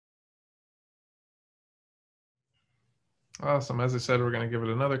Awesome. As I said, we're going to give it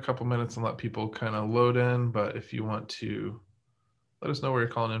another couple minutes and let people kind of load in. But if you want to let us know where you're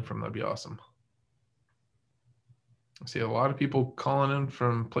calling in from, that'd be awesome. I see a lot of people calling in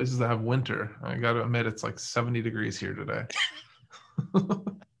from places that have winter. I got to admit, it's like 70 degrees here today.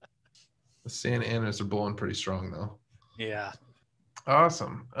 The Santa Anas are blowing pretty strong, though. Yeah.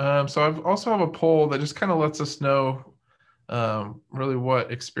 Awesome. So I've also have a poll that just kind of lets us know really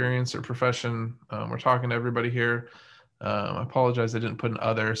what experience or profession we're talking to everybody here. I apologize I didn't put an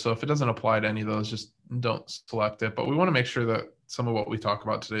other. So if it doesn't apply to any of those, just don't select it. But we want to make sure that some of what we talk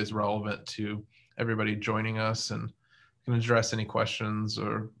about today is relevant to everybody joining us and can address any questions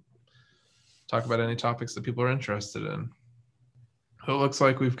or talk about any topics that people are interested in. So it looks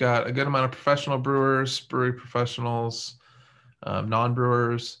like we've got a good amount of professional brewers, brewery professionals,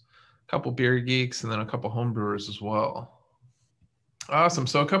 non-brewers, a couple beer geeks, and then a couple home brewers as well. Awesome.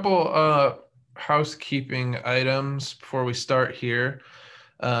 So a couple housekeeping items before we start here.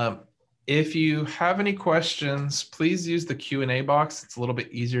 If you have any questions, please use the Q&A box. It's a little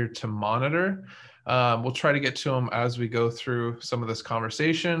bit easier to monitor. We'll try to get to them as we go through some of this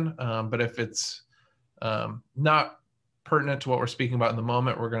conversation. But if it's not pertinent to what we're speaking about in the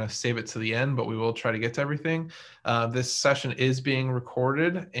moment, we're going to save it to the end, but we will try to get to everything. This session is being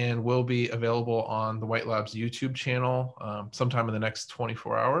recorded and will be available on the White Labs YouTube channel sometime in the next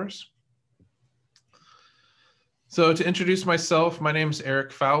 24 hours. So to introduce myself, my name is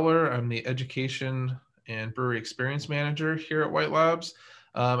Eric Fowler. I'm the Education and Brewery Experience Manager here at White Labs.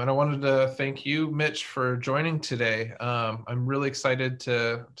 And I wanted to thank you, Mitch, for joining today. I'm really excited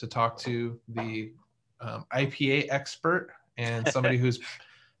to talk to the IPA expert and somebody who's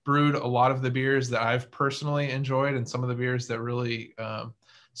brewed a lot of the beers that I've personally enjoyed and some of the beers that really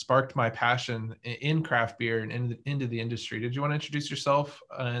sparked my passion in craft beer and into the industry. Did you want to introduce yourself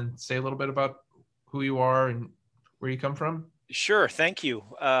and say a little bit about who you are and where you come from? Sure. Thank you.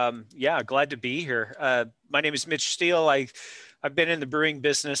 Yeah, glad to be here. My name is Mitch Steele. I've been in the brewing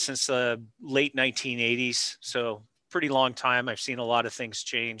business since the late 1980s, so pretty long time. I've seen a lot of things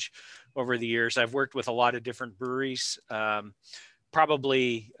change over the years. I've worked with a lot of different breweries.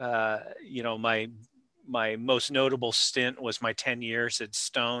 Probably, my most notable stint was my 10 years at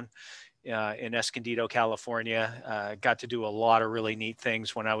Stone in Escondido, California. Got to do a lot of really neat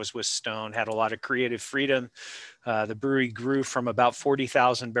things when I was with Stone, had a lot of creative freedom. The brewery grew from about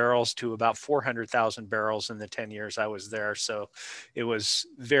 40,000 barrels to about 400,000 barrels in the 10 years I was there. So it was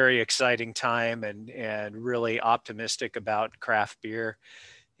very exciting time and really optimistic about craft beer.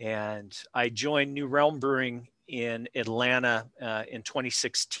 And I joined New Realm Brewing in Atlanta in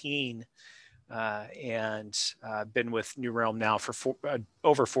 2016. And been with New Realm now for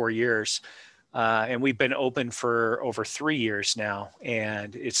over 4 years. And we've been open for over 3 years now.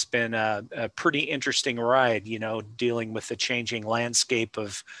 And it's been a pretty interesting ride, dealing with the changing landscape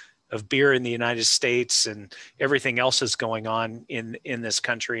of beer in the United States and everything else that's going on in this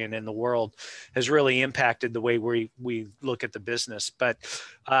country and in the world has really impacted the way we look at the business. But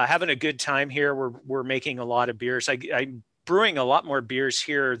having a good time here. We're making a lot of beers. I'm brewing a lot more beers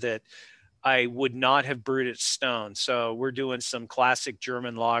here that I would not have brewed at Stone. So we're doing some classic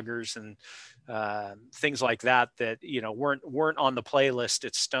German lagers and things like that weren't on the playlist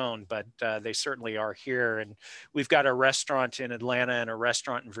at Stone, but they certainly are here. And we've got a restaurant in Atlanta and a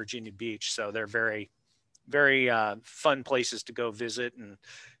restaurant in Virginia Beach. So they're very, very fun places to go visit. And,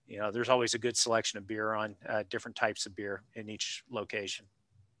 there's always a good selection of beer on different types of beer in each location.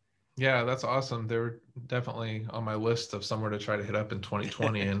 Yeah, that's awesome. They were definitely on my list of somewhere to try to hit up in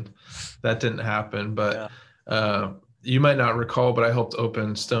 2020, and that didn't happen. But you might not recall, but I helped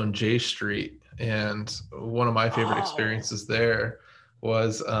open Stone J Street, and one of my favorite experiences there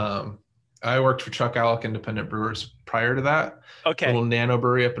was I worked for Chuck Alec Independent Brewers prior to that. Okay. Little nano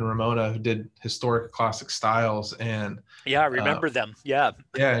brewery up in Ramona who did historic classic styles. And yeah, I remember them. Yeah.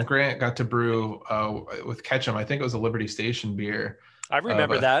 Yeah, and Grant got to brew with Ketchum. I think it was a Liberty Station beer. I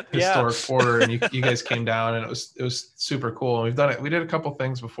remember that. Historic porter, and you guys came down, and it was super cool. And we've done it. We did a couple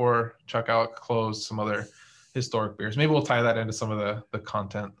things before Chuck Alec closed, some other historic beers. Maybe we'll tie that into some of the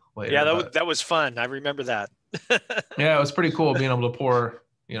content later. Yeah, that was fun. I remember that. Yeah, it was pretty cool being able to pour,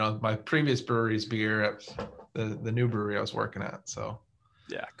 my previous brewery's beer at the new brewery I was working at. So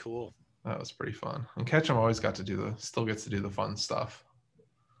yeah, cool. That was pretty fun. And Ketchum always still gets to do the fun stuff.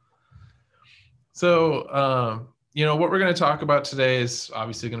 So, what we're going to talk about today is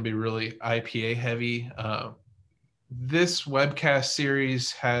obviously going to be really IPA heavy. This webcast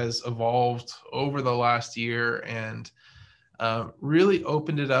series has evolved over the last year and really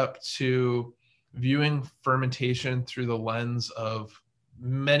opened it up to viewing fermentation through the lens of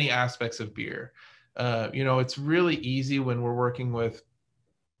many aspects of beer. It's really easy when we're working with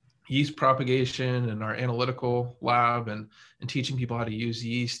yeast propagation and our analytical lab and teaching people how to use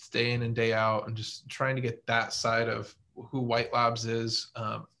yeast day in and day out, and just trying to get that side of who White Labs is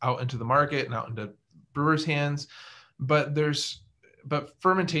out into the market and out into brewers' hands. But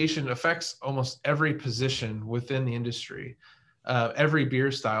fermentation affects almost every position within the industry, every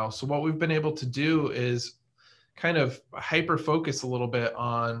beer style. So what we've been able to do is kind of hyper focus a little bit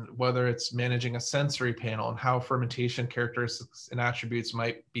on whether it's managing a sensory panel and how fermentation characteristics and attributes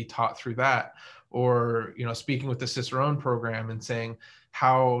might be taught through that, or speaking with the Cicerone program and saying,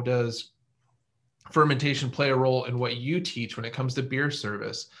 how does fermentation play a role in what you teach when it comes to beer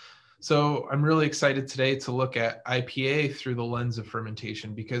service? So I'm really excited today to look at IPA through the lens of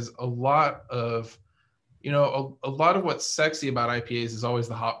fermentation, because a lot of what's sexy about IPAs is always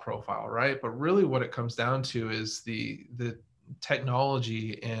the hop profile, right? But really what it comes down to is the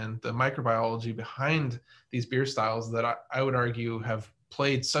technology and the microbiology behind these beer styles that I would argue have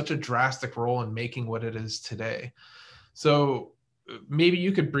played such a drastic role in making what it is today. So maybe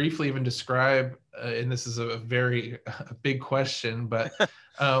you could briefly even describe, and this is a very big question, but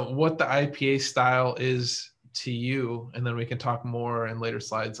what the IPA style is to you, and then we can talk more in later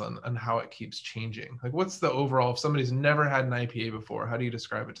slides on how it keeps changing. Like, what's the overall, if somebody's never had an IPA before, how do you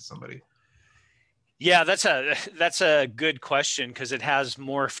describe it to somebody? Yeah, that's a good question, because it has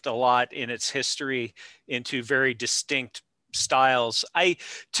morphed a lot in its history into very distinct styles.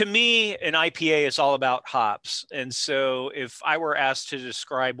 To me, an IPA is all about hops. And so if I were asked to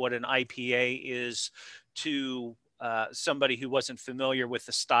describe what an IPA is to somebody who wasn't familiar with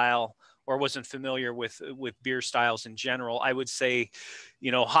the style or wasn't familiar with beer styles in general, I would say,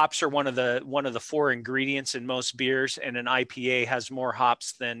 hops are one of the four ingredients in most beers, and an IPA has more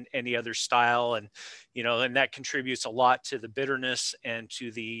hops than any other style, and and that contributes a lot to the bitterness and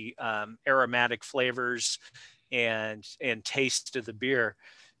to the aromatic flavors and taste of the beer.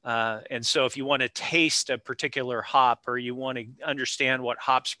 And so if you want to taste a particular hop, or you want to understand what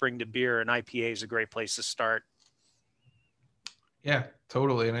hops bring to beer, an IPA is a great place to start. Yeah,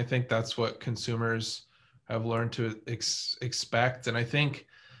 totally. And I think that's what consumers have learned to expect. And I think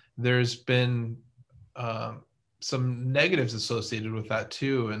there's been some negatives associated with that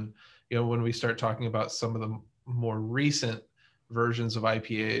too. And, when we start talking about some of the more recent versions of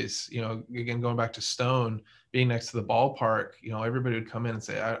IPAs, again, going back to Stone, being next to the ballpark, everybody would come in and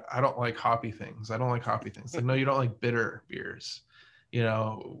say, I don't like hoppy things. I don't like hoppy things. Like, no, you don't like bitter beers. We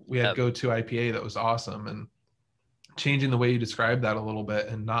had Go-To IPA that was awesome. And changing the way you describe that a little bit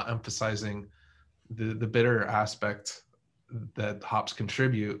and not emphasizing the bitter aspect that hops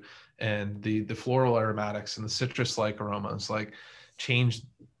contribute, and the floral aromatics and the citrus like aromas, like, changed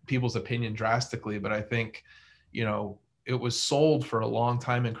people's opinion drastically. But I think it was sold for a long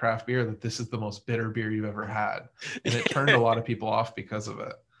time in craft beer that this is the most bitter beer you've ever had, and it turned a lot of people off because of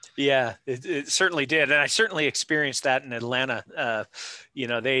it. Yeah, it certainly did. And I certainly experienced that in Atlanta.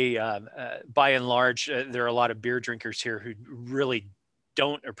 They, by and large, there are a lot of beer drinkers here who really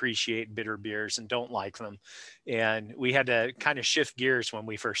don't appreciate bitter beers and don't like them. And we had to kind of shift gears when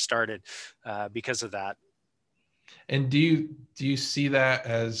we first started because of that. And do you see that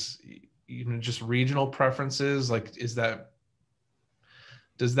as, just regional preferences? Like, does that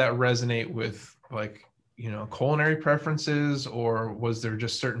resonate with, like, culinary preferences, or was there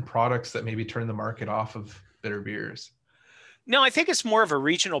just certain products that maybe turned the market off of bitter beers? No, I think it's more of a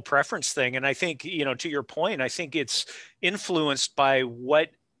regional preference thing. And I think, to your point, I think it's influenced by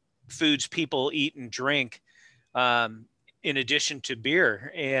what foods people eat and drink in addition to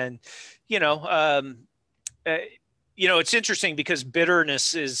beer. And, it's interesting because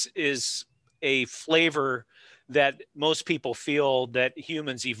bitterness is a flavor that most people feel that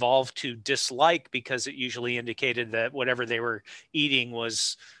humans evolved to dislike, because it usually indicated that whatever they were eating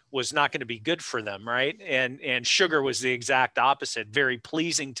was not going to be good for them, right? And sugar was the exact opposite, very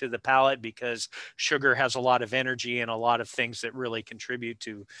pleasing to the palate, because sugar has a lot of energy and a lot of things that really contribute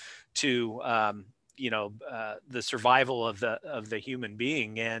to the survival of the human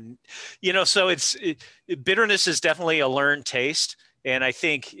being. And so bitterness is definitely a learned taste, and I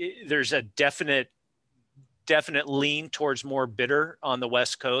think there's a definite lean towards more bitter on the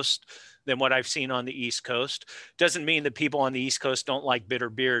West Coast than what I've seen on the East Coast. Doesn't mean that people on the East Coast don't like bitter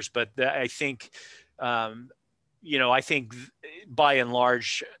beers, but I think, I think by and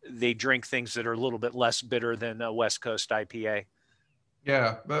large, they drink things that are a little bit less bitter than a West Coast IPA.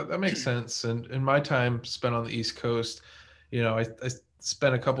 Yeah, that makes sense. And in my time spent on the East Coast, I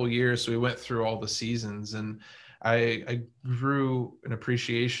spent a couple of years, so we went through all the seasons, and I grew an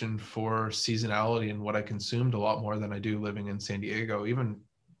appreciation for seasonality and what I consumed a lot more than I do living in San Diego. Even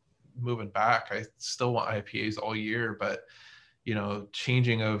moving back. I still want IPAs all year, but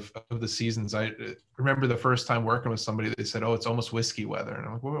changing of the seasons. I remember the first time working with somebody, they said, "Oh, it's almost whiskey weather," and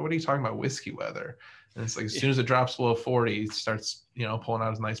I'm like, "What are you talking about, whiskey weather?" And it's like, as soon as it drops below 40, he starts pulling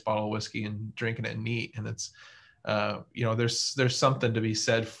out his nice bottle of whiskey and drinking it neat, and it's there's something to be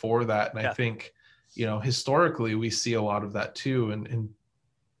said for that. And I think historically we see a lot of that too, and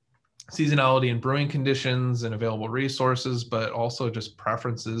seasonality and brewing conditions and available resources, but also just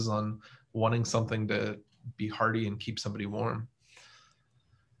preferences on wanting something to be hearty and keep somebody warm.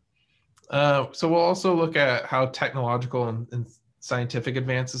 So we'll also look at how technological and scientific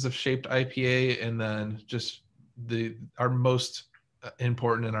advances have shaped IPA, and then just our most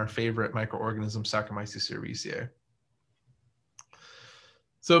important and our favorite microorganism, Saccharomyces cerevisiae.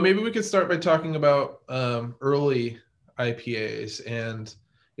 So maybe we could start by talking about early IPAs, and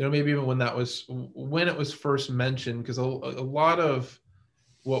maybe even when it was first mentioned, because a lot of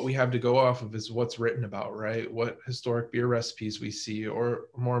what we have to go off of is what's written about, right? What historic beer recipes we see, or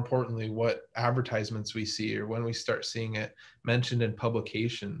more importantly, what advertisements we see, or when we start seeing it mentioned in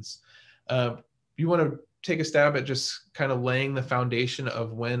publications. You want to take a stab at just kind of laying the foundation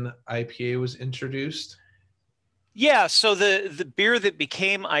of when IPA was introduced? Yeah, so the beer that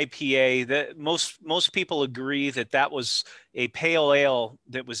became IPA, that most people agree that was a pale ale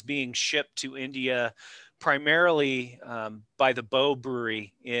that was being shipped to India, primarily by the Bow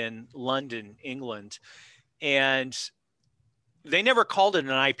Brewery in London, England, and they never called it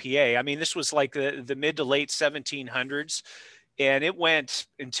an IPA. I mean, this was like the mid to late 1700s, and it went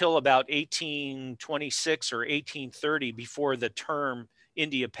until about 1826 or 1830 before the term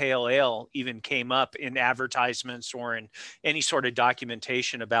India Pale Ale even came up in advertisements or in any sort of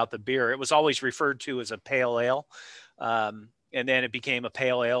documentation about the beer. It was always referred to as a pale ale. And then it became a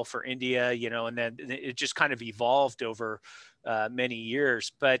pale ale for India, and then it just kind of evolved over many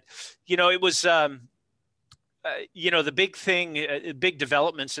years. But, it was, the big thing, big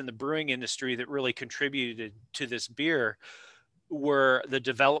developments in the brewing industry that really contributed to this beer were the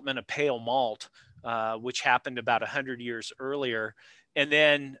development of pale malt, which happened about 100 years earlier. And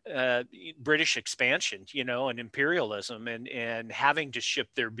then British expansion, and imperialism, and having to ship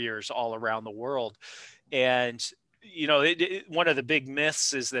their beers all around the world. And, one of the big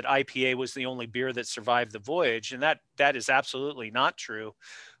myths is that IPA was the only beer that survived the voyage. And that is absolutely not true.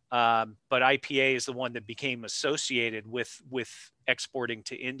 But IPA is the one that became associated with exporting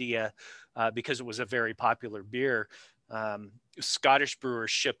to India because it was a very popular beer. Scottish brewers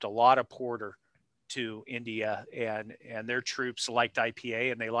shipped a lot of porter to India, and their troops liked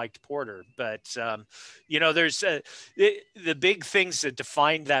IPA and they liked porter. But there's the big things that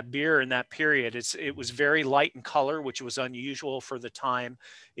defined that beer in that period. It was very light in color, which was unusual for the time.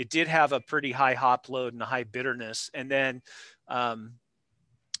 It did have a pretty high hop load and a high bitterness, and then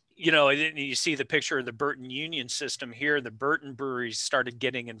you see the picture of the Burton Union system here. The Burton breweries started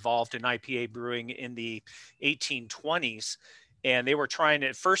getting involved in IPA brewing in the 1820s, and they were trying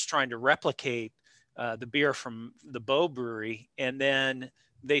to replicate the beer from the Bow Brewery, and then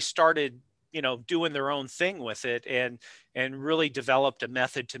they started, doing their own thing with it, and really developed a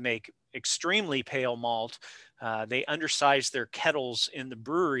method to make extremely pale malt. They undersized their kettles in the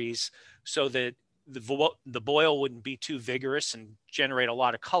breweries so that the boil wouldn't be too vigorous and generate a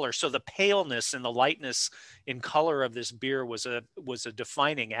lot of color. So the paleness and the lightness in color of this beer was a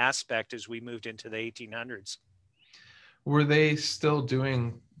defining aspect as we moved into the 1800s. Were they still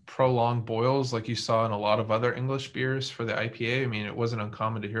doing prolonged boils like you saw in a lot of other English beers for the IPA? I mean, it wasn't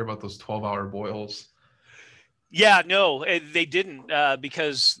uncommon to hear about those 12-hour boils. Yeah, no, they didn't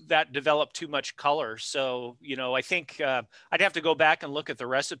because that developed too much color. So, I think I'd have to go back and look at the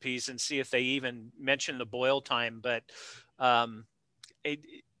recipes and see if they even mention the boil time. But my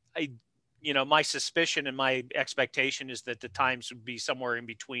suspicion and my expectation is that the times would be somewhere in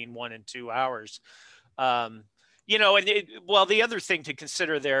between 1 and 2 hours. The other thing to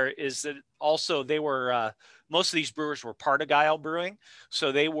consider there is that also they were most of these brewers were Partaguile brewing,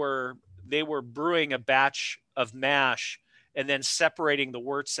 so they were brewing a batch of mash and then separating the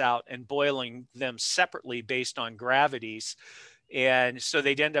worts out and boiling them separately based on gravities. And so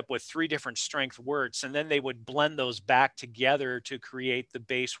they'd end up with 3 different strength worts, and then they would blend those back together to create the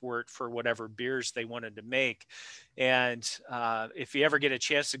base wort for whatever beers they wanted to make. And if you ever get a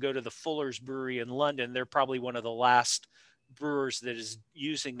chance to go to the Fuller's Brewery in London, they're probably one of the last brewers that is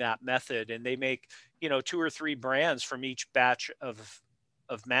using that method. And they make, 2 or 3 brands from each batch of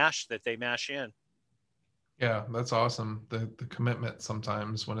mash that they mash in. Yeah, that's awesome. The commitment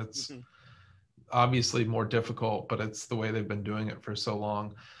sometimes when it's obviously more difficult, but it's the way they've been doing it for so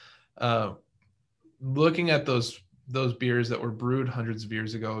long. Looking at those those beers that were brewed hundreds of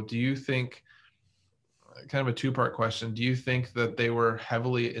years ago, do you think, kind of a two-part question, do you think that they were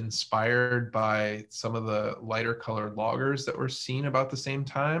heavily inspired by some of the lighter colored lagers that were seen about the same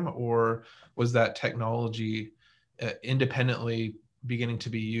time, or was that technology independently beginning to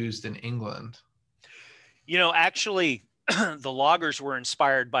be used in England? Actually, the lagers were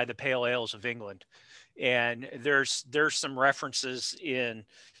inspired by the pale ales of England, and there's some references in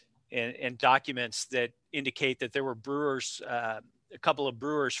documents that indicate that there were brewers, a couple of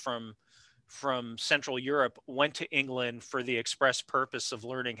brewers from Central Europe went to England for the express purpose of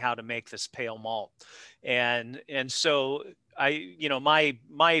learning how to make this pale malt, and so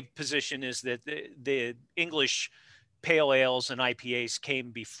my position is that the English pale ales and IPAs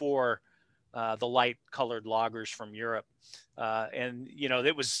came before the light colored lagers from Europe. And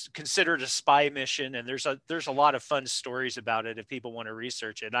it was considered a spy mission, and there's a lot of fun stories about it if people want to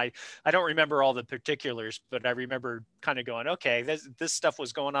research it. I don't remember all the particulars, but I remember kind of going, okay, this stuff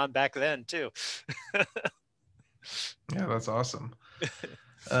was going on back then too. Yeah, that's awesome.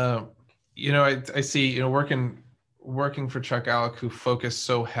 I see, working for Chuck Alec, who focused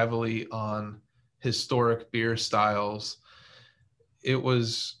so heavily on historic beer styles, it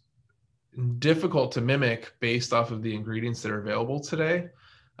was difficult to mimic based off of the ingredients that are available today.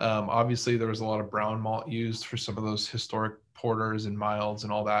 Obviously, there was a lot of brown malt used for some of those historic porters and milds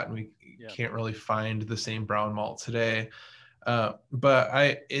and all that, and we can't really find the same brown malt today.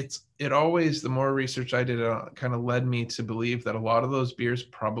 But it always, the more research I did, kind of led me to believe that a lot of those beers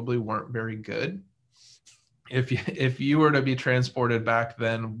probably weren't very good. If you were to be transported back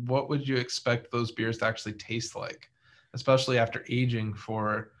then, what would you expect those beers to actually taste like, especially after aging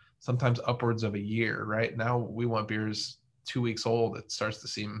for sometimes upwards of a year? Right now, we want beers 2 weeks old. It starts to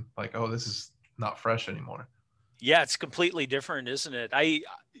seem like, oh, this is not fresh anymore. Yeah, it's completely different, isn't it?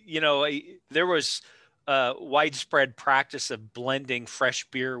 There was widespread practice of blending fresh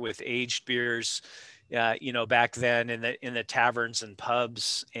beer with aged beers, back then in the taverns and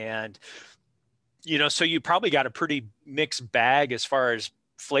pubs, and so you probably got a pretty mixed bag as far as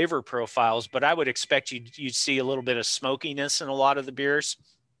flavor profiles. But I would expect you'd see a little bit of smokiness in a lot of the beers.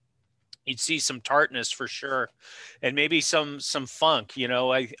 You'd see some tartness for sure, and maybe some funk.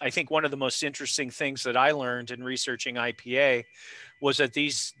 I think one of the most interesting things that I learned in researching IPA was that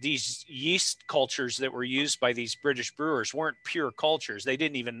these yeast cultures that were used by these British brewers weren't pure cultures. They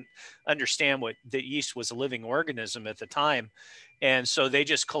didn't even understand what the yeast was, a living organism at the time. And so they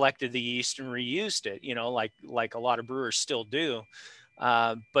just collected the yeast and reused it, like a lot of brewers still do.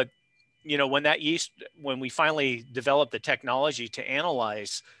 But when we finally developed the technology to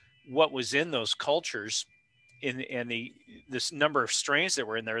analyze what was in those cultures, this number of strains that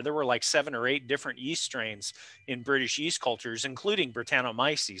were in there were like 7 or 8 different yeast strains in British yeast cultures, including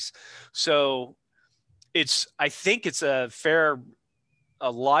Brettanomyces. So I think it's a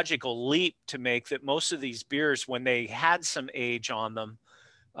logical leap to make that most of these beers, when they had some age on them,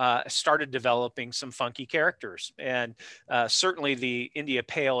 started developing some funky characters. And certainly the India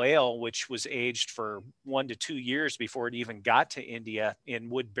Pale Ale, which was aged for 1 to 2 years before it even got to India in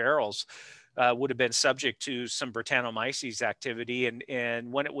wood barrels, would have been subject to some Brettanomyces activity.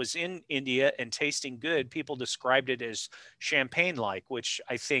 And when it was in India and tasting good, people described it as champagne-like, which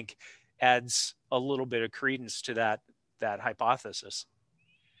I think adds a little bit of credence to that hypothesis.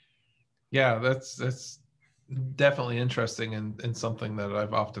 Yeah, that's definitely interesting, and something that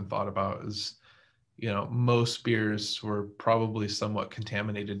I've often thought about is, most beers were probably somewhat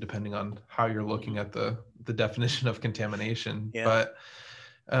contaminated depending on how you're looking at the definition of contamination. Yeah.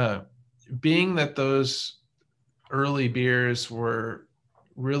 But being that those early beers were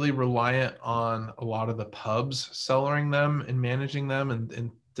really reliant on a lot of the pubs cellaring them and managing them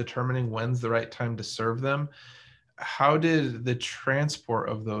and determining when's the right time to serve them, how did the transport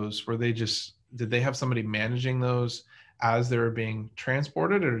of those, did they have somebody managing those as they were being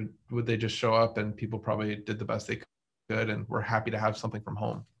transported, or would they just show up and people probably did the best they could and were happy to have something from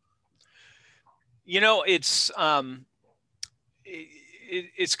home? It's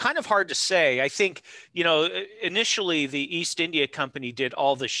kind of hard to say. I think, initially the East India Company did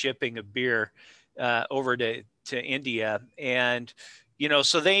all the shipping of beer over to India. And,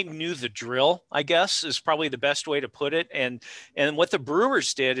 so they knew the drill, I guess, is probably the best way to put it. And what the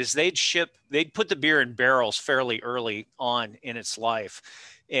brewers did is they'd put the beer in barrels fairly early on in its life.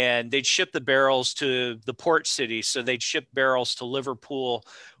 And they'd ship the barrels to the port cities. So they'd ship barrels to Liverpool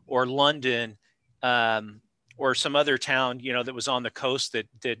or London, or some other town, that was on the coast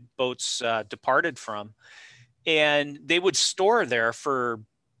that boats departed from. And they would store there for,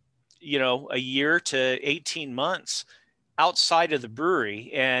 a year to 18 months. outside of the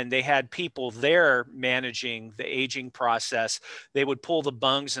brewery, and they had people there managing the aging process. They would pull the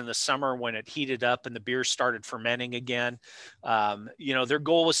bungs in the summer when it heated up and the beer started fermenting again. Their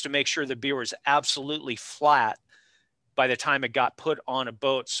goal was to make sure the beer was absolutely flat by the time it got put on a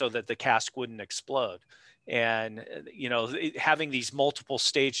boat so that the cask wouldn't explode. And, having these multiple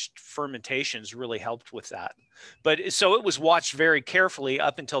stage fermentations really helped with that. But so it was watched very carefully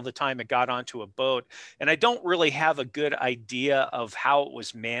up until the time it got onto a boat. And I don't really have a good idea of how it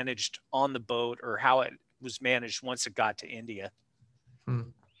was managed on the boat or how it was managed once it got to India.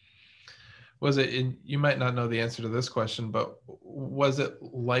 Was it, you might not know the answer to this question, but was it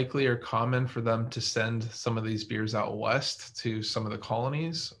likely or common for them to send some of these beers out west to some of the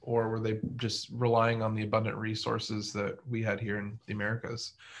colonies, or were they just relying on the abundant resources that we had here in the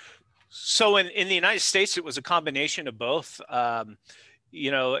Americas? So in the United States, it was a combination of both. I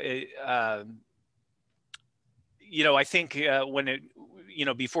think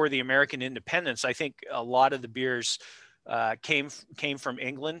before the American independence, I think a lot of the beers came from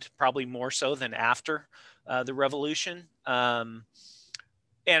England, probably more so than after the Revolution. And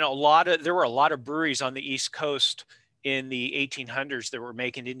there were a lot of breweries on the East Coast in the 1800s that were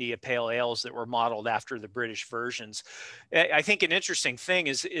making India Pale Ales that were modeled after the British versions. I think an interesting thing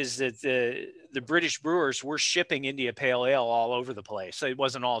is that the British brewers were shipping India Pale Ale all over the place. It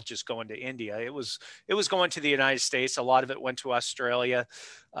wasn't all just going to India. It was going to the United States. A lot of it went to Australia.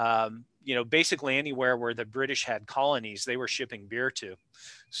 Basically anywhere where the British had colonies, they were shipping beer to.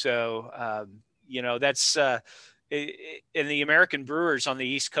 So, that's and the American brewers on the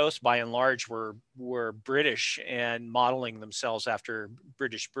East Coast, by and large, were British and modeling themselves after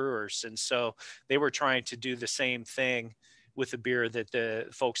British brewers. And so they were trying to do the same thing with the beer that the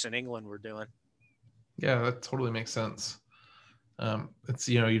folks in England were doing. Yeah, that totally makes sense. It's,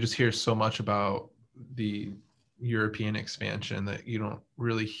 you just hear so much about the European expansion that you don't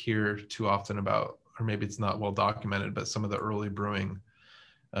really hear too often about, or maybe it's not well documented, but some of the early brewing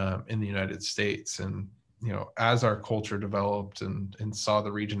in the United States. And as our culture developed and saw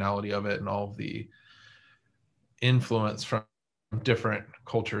the regionality of it and all of the influence from different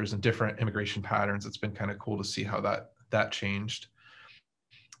cultures and different immigration patterns, it's been kind of cool to see how that changed.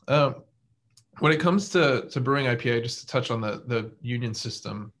 When it comes to brewing IPA, just to touch on the union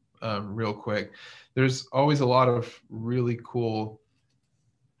system real quick, there's always a lot of really cool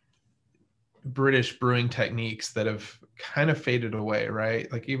British brewing techniques that have kind of faded away,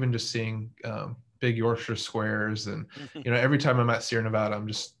 right? Like even just seeing big Yorkshire squares, and every time I'm at Sierra Nevada, I'm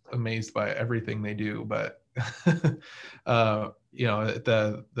just amazed by everything they do. But the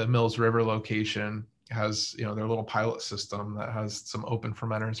Mills River location has their little pilot system that has some open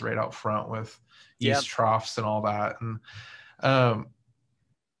fermenters right out front with yeast troughs and all that. And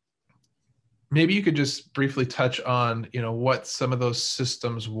maybe you could just briefly touch on what some of those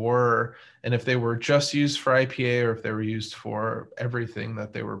systems were, and if they were just used for IPA or if they were used for everything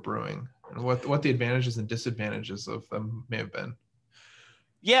that they were brewing, and what the advantages and disadvantages of them may have been.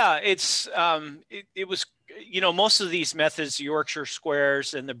 Yeah, it was, most of these methods, Yorkshire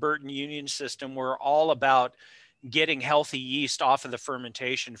squares and the Burton Union system, were all about getting healthy yeast off of the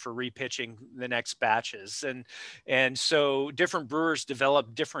fermentation for repitching the next batches. And so different brewers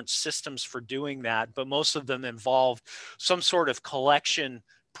developed different systems for doing that, but most of them involved some sort of collection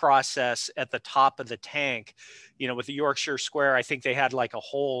process at the top of the tank. With the Yorkshire square, I think they had like a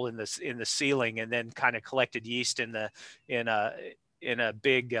hole in the ceiling, and then kind of collected yeast in a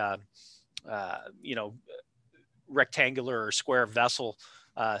big rectangular or square vessel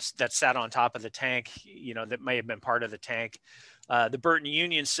that sat on top of the tank, that may have been part of the tank. The Burton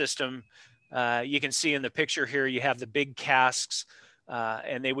Union system, you can see in the picture here, you have the big casks,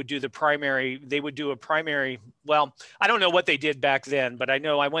 and they would do a primary, well, I don't know what they did back then, but I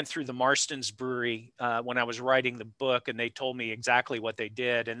know I went through the Marston's brewery when I was writing the book, and they told me exactly what they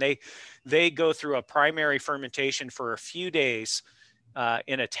did. And they go through a primary fermentation for a few days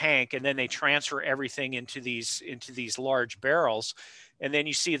in a tank, and then they transfer everything into these large barrels. And then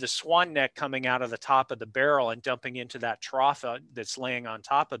you see the swan neck coming out of the top of the barrel and dumping into that trough that's laying on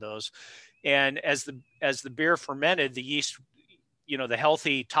top of those. And as the beer fermented, the yeast, the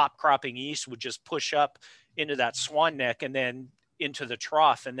healthy top cropping yeast would just push up into that swan neck and then into the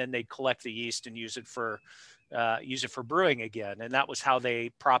trough, and then they'd collect the yeast and use it for brewing again. And that was how they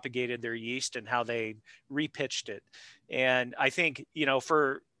propagated their yeast and how they repitched it. And I think,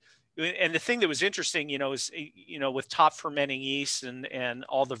 and the thing that was interesting, is, with top fermenting yeast and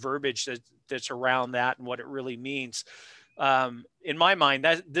all the verbiage that's around that and what it really means. In my mind,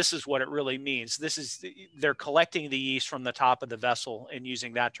 this is what it really means. They're collecting the yeast from the top of the vessel and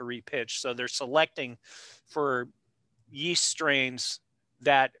using that to repitch. So they're selecting for yeast strains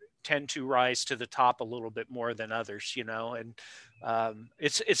that tend to rise to the top a little bit more than others, you know, and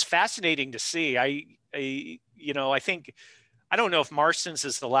it's fascinating to see. I think, I don't know if Marston's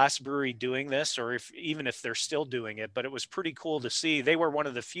is the last brewery doing this, or if even if they're still doing it, but it was pretty cool to see. They were one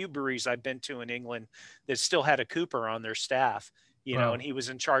of the few breweries I've been to in England that still had a cooper on their staff, you know, and Wow. he was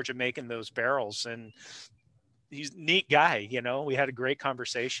in charge of making those barrels. And he's a neat guy, you know. We had a great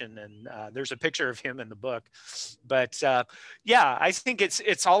conversation, and there's a picture of him in the book. But yeah, I think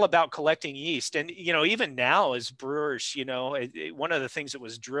it's all about collecting yeast. And you know, even now as brewers, you know, one of the things that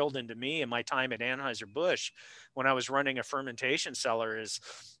was drilled into me in my time at Anheuser-Busch when I was running a fermentation cellar is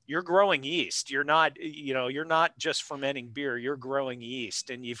you're growing yeast. You're not, you know, you're not just fermenting beer, you're growing yeast,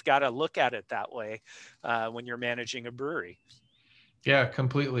 and you've got to look at it that way when you're managing a brewery. Yeah,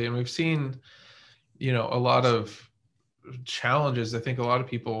 completely. And we've seen, a lot of challenges. I think a lot of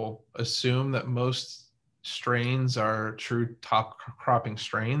people assume that most strains are true top cropping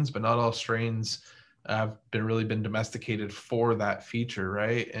strains, but not all strains have been domesticated for that feature,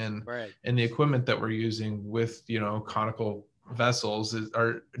 right? And Right. the equipment that we're using with conical vessels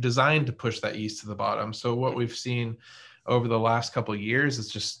are designed to push that yeast to the bottom. So what we've seen over the last couple of years is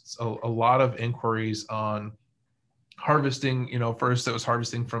just a lot of inquiries on harvesting. First it was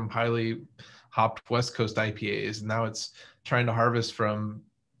harvesting from highly hopped West Coast IPAs. Now it's trying to harvest from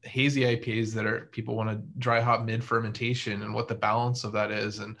hazy IPAs that are people want to dry hop mid fermentation, and what the balance of that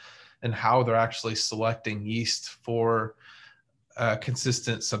is, and how they're actually selecting yeast for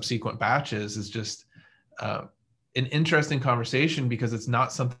consistent subsequent batches is just an interesting conversation, because it's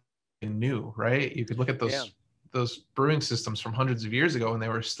not something new, right? You could look at Yeah. those brewing systems from hundreds of years ago, and they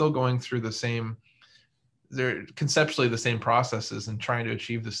were still going through they're conceptually the same processes and trying to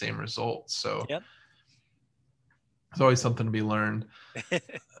achieve the same results. So Yep. it's always something to be learned.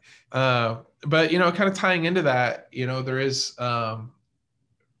 But kind of tying into that, there is one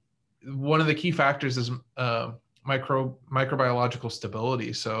of the key factors is microbiological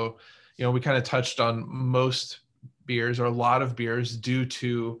stability. So we kind of touched on most beers, or a lot of beers, due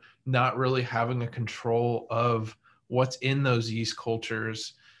to not really having a control of what's in those yeast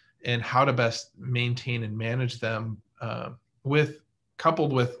cultures and how to best maintain and manage them,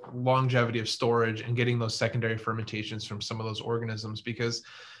 coupled with longevity of storage and getting those secondary fermentations from some of those organisms. Because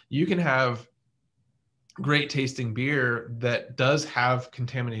you can have great tasting beer that does have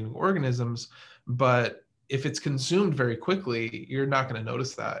contaminating organisms, but if it's consumed very quickly, you're not going to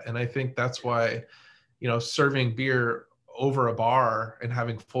notice that. And I think that's why, serving beer over a bar and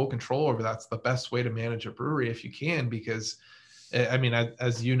having full control over that's the best way to manage a brewery if you can. Because I mean,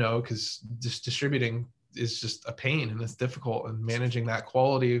 as you know, because just distributing is just a pain and it's difficult, and managing that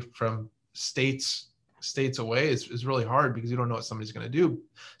quality from states away is really hard, because you don't know what somebody's going to do.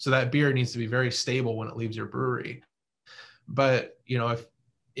 So that beer needs to be very stable when it leaves your brewery. But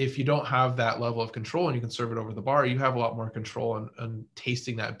if you don't have that level of control and you can serve it over the bar, you have a lot more control on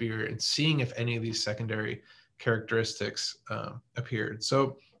tasting that beer and seeing if any of these secondary characteristics appeared.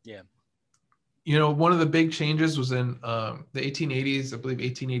 So Yeah. one of the big changes was in the 1880s, I believe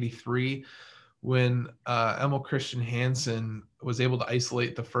 1883, when Emil Christian Hansen was able to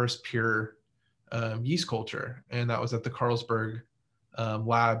isolate the first pure yeast culture. And that was at the Carlsberg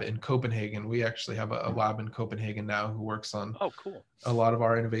lab in Copenhagen. We actually have a lab in Copenhagen now who works on Cool. a lot of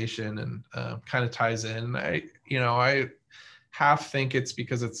our innovation, and kind of ties in. I half think it's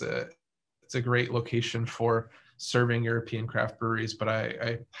because it's a great location for serving European craft breweries, but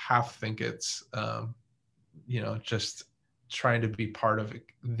I half think it's just trying to be part of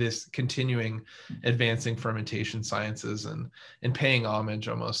this continuing advancing fermentation sciences, and paying homage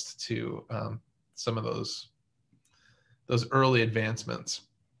almost to some of those early advancements.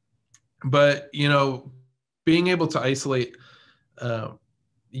 But being able to isolate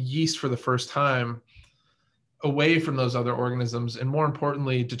yeast for the first time away from those other organisms, and more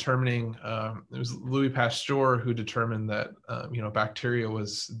importantly determining, it was Louis Pasteur who determined that bacteria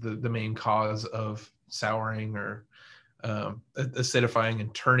was the main cause of souring, or acidifying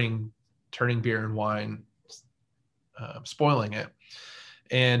and turning beer and wine, spoiling it.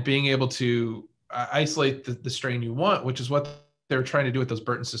 And being able to isolate the strain you want, which is what they were trying to do with those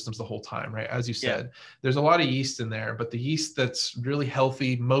Burton systems the whole time, right? As you said, there's a lot of yeast in there, but the yeast that's really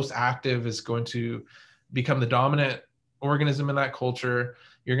healthy, most active, is going to become the dominant organism in that culture.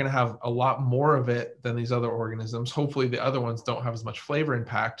 You're going to have a lot more of it than these other organisms. Hopefully the other ones don't have as much flavor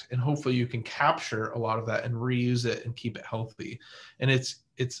impact, and hopefully you can capture a lot of that and reuse it and keep it healthy. And it's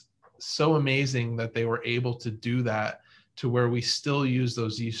so amazing that they were able to do that, to where we still use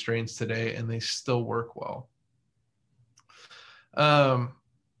those yeast strains today and they still work well. When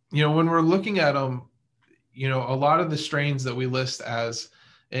we're looking at them, you know, a lot of the strains that we list as,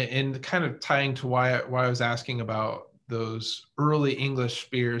 and kind of tying to why I was asking about those early English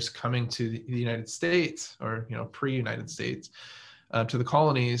beers coming to the United States, or, you know, pre-United States, to the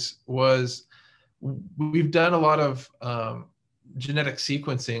colonies, was we've done a lot of genetic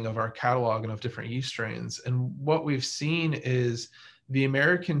sequencing of our catalog and of different yeast strains. And what we've seen is the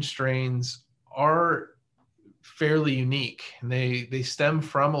American strains are fairly unique, and they stem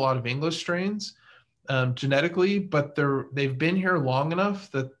from a lot of English strains genetically, but they've been here long enough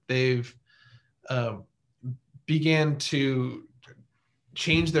that they've um, began to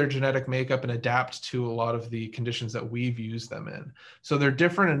change their genetic makeup and adapt to a lot of the conditions that we've used them in. So they're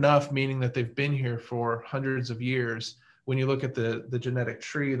different enough, meaning that they've been here for hundreds of years. When you look at the genetic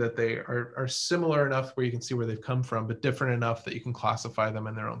tree, that they are similar enough where you can see where they've come from, but different enough that you can classify them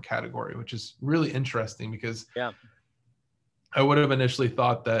in their own category, which is really interesting, because Yeah. I would have initially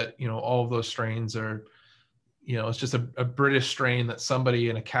thought that, you know, all of those strains are, you know, it's just a British strain that somebody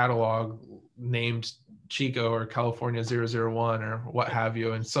in a catalog named Chico or California 001 or what have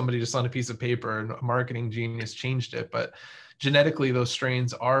you, and somebody just on a piece of paper and a marketing genius changed it. But genetically, those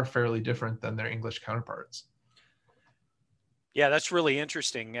strains are fairly different than their English counterparts. Yeah, that's really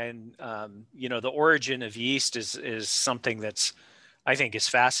interesting. And, you know, the origin of yeast is something that's, I think, is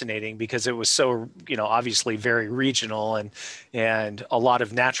fascinating, because it was so, you know, obviously very regional, and a lot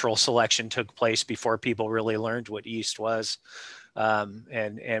of natural selection took place before people really learned what yeast was,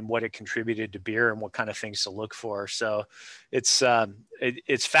 and what it contributed to beer and what kind of things to look for. So it's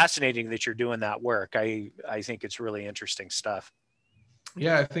fascinating that you're doing that work. I think it's really interesting stuff.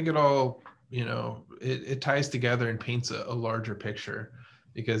 Yeah, I think it all, you know, it ties together and paints a larger picture,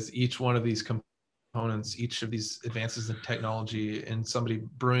 because each one of these components, each of these advances in technology, and somebody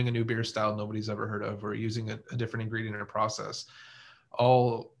brewing a new beer style nobody's ever heard of, or using a different ingredient or process,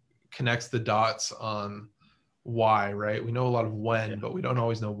 all connects the dots on why, right? We know a lot of when, Yeah. but we don't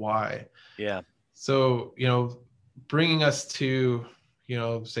always know why. Yeah. So, you know, bringing us to, you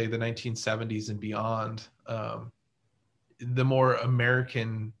know, say the 1970s and beyond, the more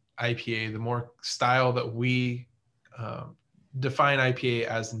American IPA, the more style that we define IPA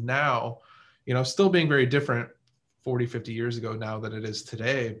as now, you know, still being very different 40, 50 years ago now than it is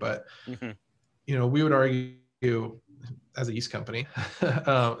today. But, Mm-hmm. you know, we would argue as a yeast company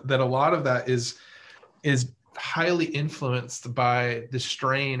that a lot of that is highly influenced by the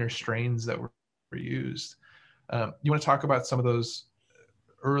strain or strains that were used. You want to talk about some of those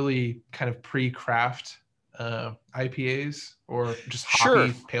early kind of pre-craft IPAs, or just Sure.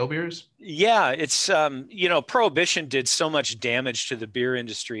 hoppy pale beers? Yeah, it's you know, Prohibition did so much damage to the beer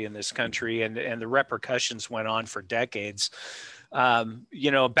industry in this country, and the repercussions went on for decades.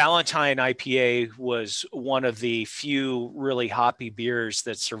 You know, Ballantine IPA was one of the few really hoppy beers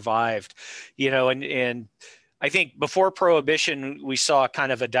that survived. You know, and I think before Prohibition, we saw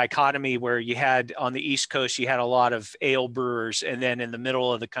kind of a dichotomy where you had on the East Coast, you had a lot of ale brewers, and then in the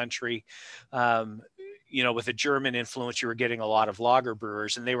middle of the country, um, you know, with a German influence, you were getting a lot of lager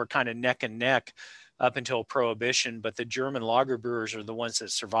brewers, and they were kind of neck and neck up until Prohibition. But the German lager brewers are the ones that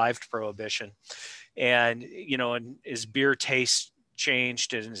survived Prohibition. And, you know, and as beer taste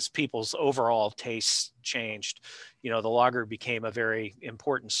changed and as people's overall tastes changed, you know, the lager became a very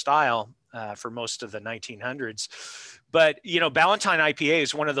important style for most of the 1900s. But, you know, Ballantine IPA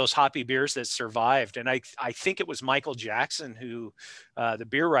is one of those hoppy beers that survived. And I think it was Michael Jackson, who, the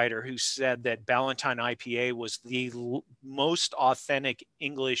beer writer, who said that Ballantine IPA was the most authentic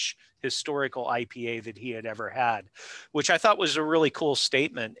English historical IPA that he had ever had, which I thought was a really cool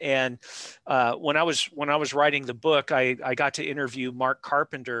statement. And when I was writing the book, I got to interview Mark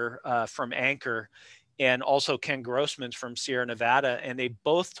Carpenter from Anchor, and also Ken Grossman from Sierra Nevada. And they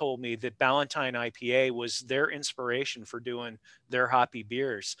both told me that Ballantine IPA was their inspiration for doing their hoppy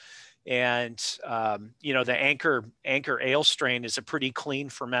beers. And, you know, the Anchor Ale strain is a pretty clean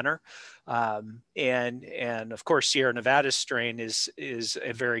fermenter. And of course, Sierra Nevada's strain is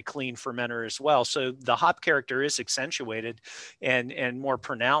a very clean fermenter as well. So the hop character is accentuated and more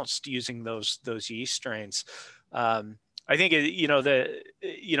pronounced using those yeast strains. I think you know,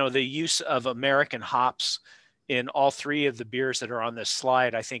 the use of American hops in all three of the beers that are on this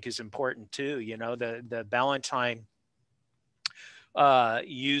slide, I think, is important too. You know, the Ballantine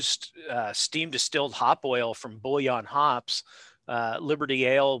used steam distilled hop oil from Bullion hops. Liberty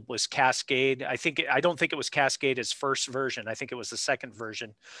Ale was Cascade. I don't think it was Cascade's first version. I think it was the second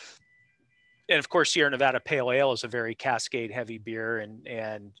version. And of course, Sierra Nevada Pale Ale is a very Cascade heavy beer,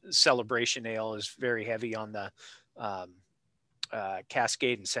 and Celebration Ale is very heavy on the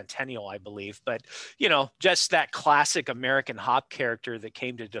Cascade and Centennial, I believe. But, you know, just that classic American hop character that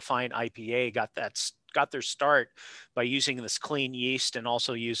came to define IPA got that got their start by using this clean yeast and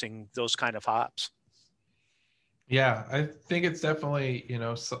also using those kind of hops. Yeah, I think it's definitely,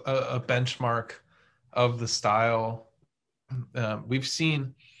 a benchmark of the style. We've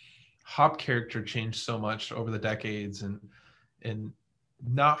seen hop character change so much over the decades, and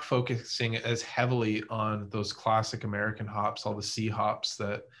not focusing as heavily on those classic American hops, all the C hops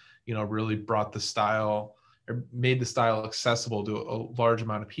that, really brought the style or made the style accessible to a large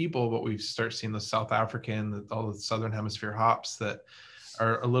amount of people. But we start seeing the South African, all the Southern Hemisphere hops that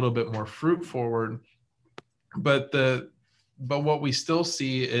are a little bit more fruit forward. But what we still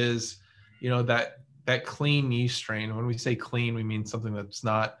see is, that clean yeast strain. When we say clean, we mean something that's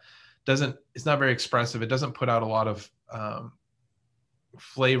it's not very expressive. It doesn't put out a lot of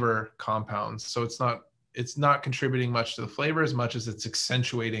flavor compounds. So it's not contributing much to the flavor as much as it's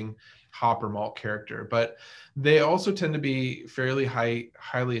accentuating hop or malt character. But they also tend to be fairly highly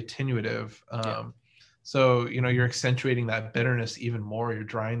attenuative. So, you're accentuating that bitterness even more. You're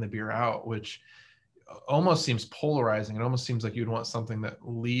drying the beer out, which almost seems polarizing. It almost seems like you'd want something that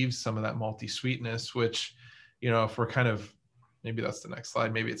leaves some of that malty sweetness, which, if we're kind of, maybe that's the next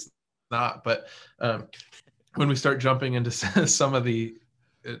slide, maybe it's not, but when we start jumping into some of the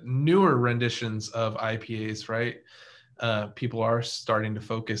newer renditions of IPAs, right? People are starting to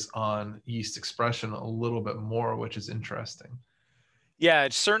focus on yeast expression a little bit more, which is interesting. Yeah,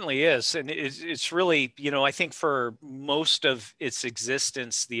 it certainly is. And it's really, I think for most of its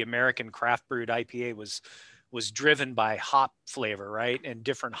existence, the American craft brewed IPA was driven by hop flavor, right? And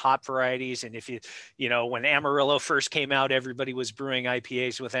different hop varieties. And if when Amarillo first came out, everybody was brewing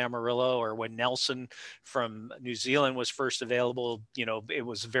IPAs with Amarillo, or when Nelson from New Zealand was first available, it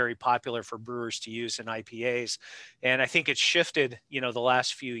was very popular for brewers to use in IPAs. And I think it's shifted, the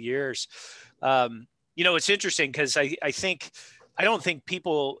last few years. It's interesting because I don't think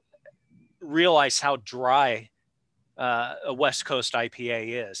people realize how dry a West Coast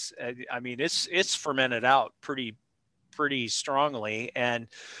IPA is. I mean, it's fermented out pretty strongly, and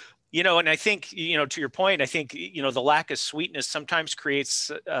and I think to your point, I think the lack of sweetness sometimes creates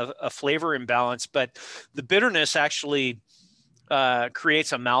a flavor imbalance, but the bitterness actually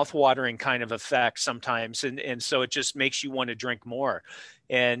creates a mouth-watering kind of effect sometimes, and so it just makes you want to drink more,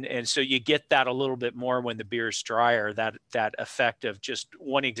 and so you get that a little bit more when the beer is drier, that effect of just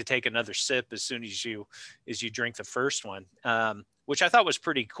wanting to take another sip as soon as you drink the first one, which I thought was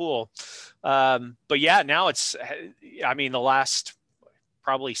pretty cool. But yeah, now the last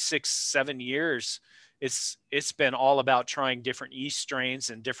probably 6-7 years, it's been all about trying different yeast strains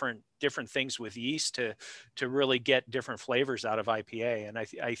and different things with yeast to really get different flavors out of IPA. And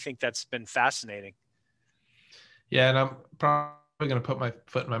I think that's been fascinating. Yeah. And I'm probably going to put my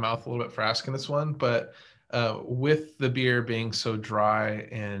foot in my mouth a little bit for asking this one, but with the beer being so dry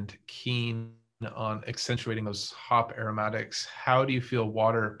and keen on accentuating those hop aromatics, how do you feel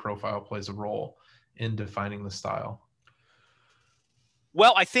water profile plays a role in defining the style?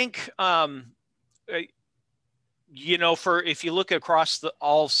 Well, I think, for if you look across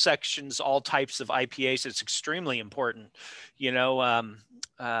all sections, all types of IPAs, it's extremely important.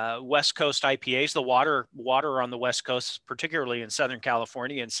 West Coast IPAs, the water on the West Coast, particularly in Southern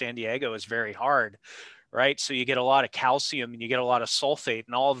California and San Diego, is very hard, right? So you get a lot of calcium and you get a lot of sulfate,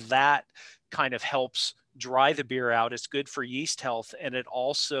 and all of that kind of helps dry the beer out. It's good for yeast health, and it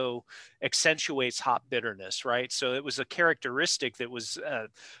also accentuates hop bitterness, right? So it was a characteristic that was,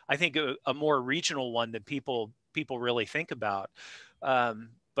 I think, a more regional one that people really think about.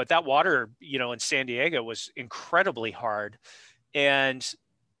 But that water, in San Diego was incredibly hard. And,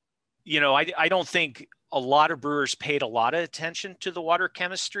 I don't think a lot of brewers paid a lot of attention to the water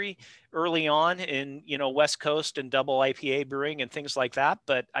chemistry early on in, West Coast and double IPA brewing and things like that.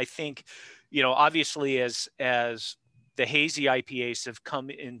 But I think, obviously as the hazy IPAs have come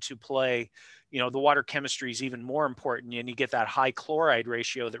into play, the water chemistry is even more important, and you get that high chloride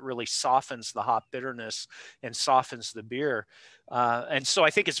ratio that really softens the hop bitterness and softens the beer. And so I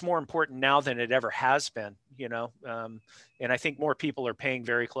think it's more important now than it ever has been, and I think more people are paying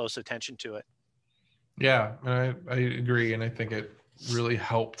very close attention to it. Yeah, I agree. And I think it really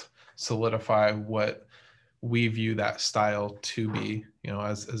helped solidify what we view that style to be,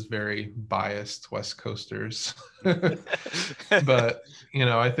 as very biased West Coasters. But,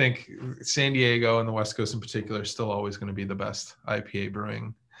 I think San Diego and the West Coast in particular is still always going to be the best IPA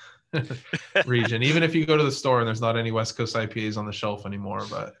brewing region, even if you go to the store and there's not any West Coast IPAs on the shelf anymore.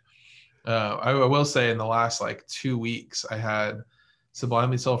 But I will say in the last 2 weeks, I had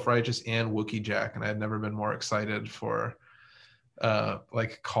Sublimely Self-Righteous and Wookie Jack, and I had never been more excited for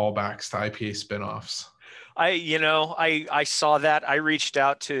callbacks to IPA spinoffs. I saw that. I reached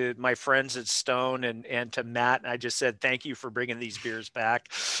out to my friends at Stone and to Matt, and I just said, thank you for bringing these beers back.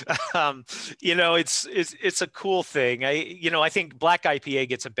 um, it's a cool thing. I think Black IPA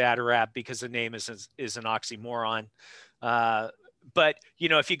gets a bad rap because the name is an oxymoron. Uh, but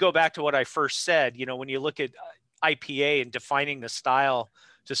if you go back to what I first said, when you look at IPA and defining the style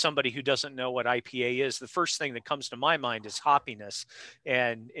to somebody who doesn't know what IPA is, the first thing that comes to my mind is hoppiness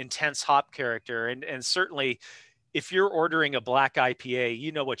and intense hop character. And certainly if you're ordering a black IPA,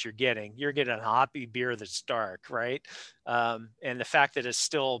 you know what you're getting. You're getting a hoppy beer that's dark, right? And the fact that it's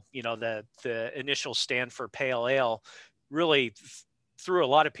still, the initial stand for pale ale really threw a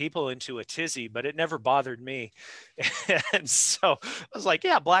lot of people into a tizzy, but it never bothered me. And so I was like,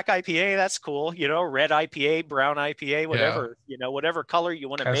 yeah, black IPA, that's cool. Red IPA, brown IPA, Yeah. whatever, whatever color you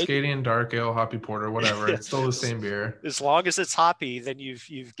want to make it. Cascadian dark ale, hoppy porter, whatever. It's still the same beer. As long as it's hoppy, then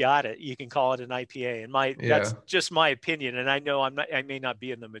you've got it. You can call it an IPA. And that's Yeah. just my opinion. And I know I may not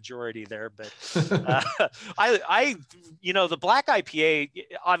be in the majority there, but the black IPA,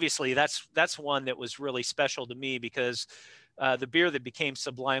 obviously that's one that was really special to me because the beer that became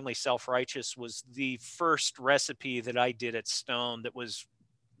Sublimely Self-Righteous was the first recipe that I did at Stone that was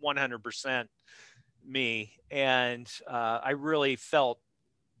 100% me. And I really felt,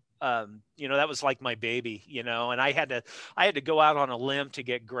 that was like my baby, and I had to go out on a limb to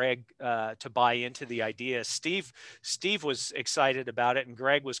get Greg to buy into the idea. Steve was excited about it, and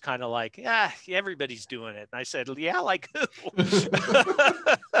Greg was kind of like, yeah, everybody's doing it. And I said, yeah, like who?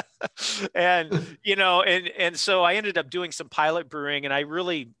 And and so I ended up doing some pilot brewing, and I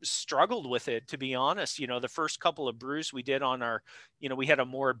really struggled with it, to be honest. The first couple of brews we did on our, we had a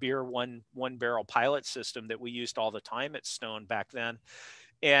more beer one barrel pilot system that we used all the time at Stone back then.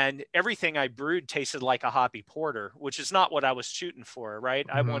 And everything I brewed tasted like a hoppy porter, which is not what I was shooting for, right?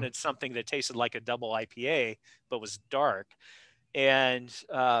 I wanted something that tasted like a double IPA, but was dark. And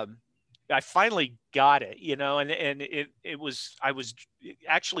I finally got it, and I was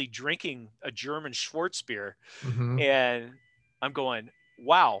actually drinking a German Schwarzbier, and I'm going,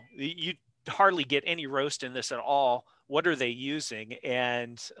 wow, you hardly get any roast in this at all. What are they using?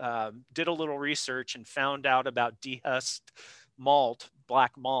 And did a little research and found out about dehusked malt,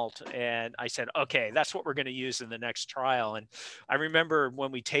 black malt. And I said, okay, that's what we're going to use in the next trial. And I remember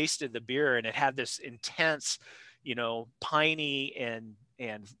when we tasted the beer and it had this intense, piney and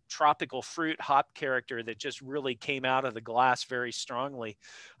tropical fruit hop character that just really came out of the glass very strongly.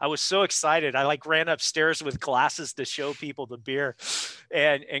 I was so excited. I ran upstairs with glasses to show people the beer,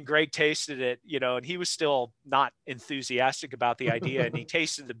 and Greg tasted it, and he was still not enthusiastic about the idea. And he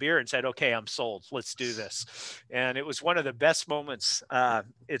tasted the beer and said, okay, I'm sold. Let's do this. And it was one of the best moments at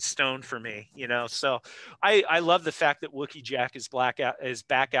Stone for me, so I love the fact that Wookie Jack is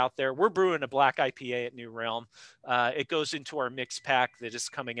back out there. We're brewing a black IPA at New Realm. It goes into our mix pack that is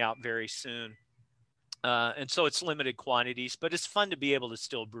coming out very soon. And so it's limited quantities, but it's fun to be able to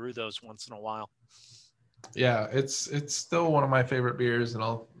still brew those once in a while. Yeah, it's still one of my favorite beers, and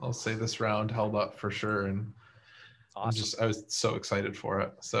I'll say this round held up for sure. And awesome. I was so excited for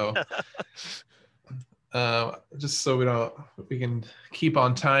it. So just so we can keep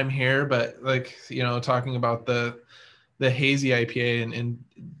on time here, but talking about the hazy IPA and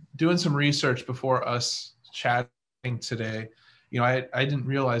doing some research before us chatting today, I didn't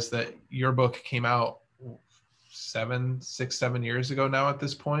realize that your book came out 7 years ago now at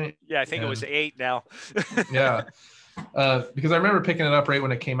this point. Yeah, I think it was 8 now. Yeah. Because I remember picking it up right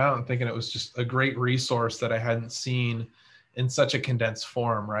when it came out and thinking it was just a great resource that I hadn't seen in such a condensed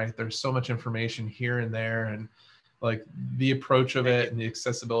form, right? There's so much information here and there, and like the approach of it and the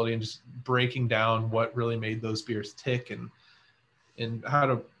accessibility and just breaking down what really made those beers tick and how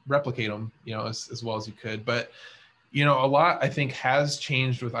to replicate them, as well as you could. But, a lot I think has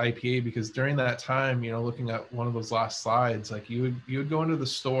changed with IPA, because during that time, looking at one of those last slides, like you would go into the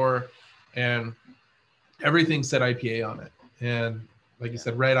store and everything said IPA on it. And like you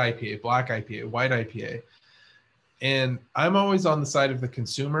said, red IPA, black IPA, white IPA. And I'm always on the side of the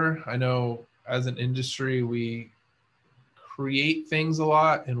consumer. I know as an industry, we create things a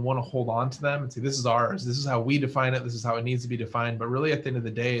lot and want to hold on to them and say, this is ours. This is how we define it. This is how it needs to be defined. But really at the end of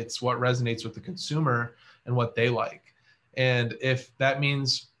the day, it's what resonates with the consumer and what they like. And if that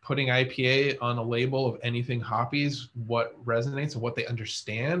means putting IPA on a label of anything hoppy is what resonates and what they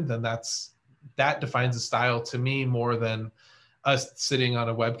understand, then that defines the style to me more than us sitting on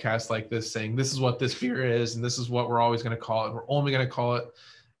a webcast like this saying, this is what this beer is, and this is what we're always going to call it. We're only going to call it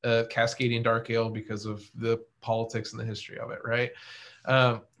Cascadian Dark Ale because of the politics and the history of it, right?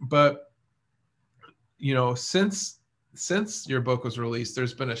 But since your book was released,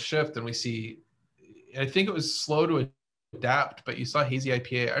 there's been a shift, and we see I think it was slow to adapt, but you saw hazy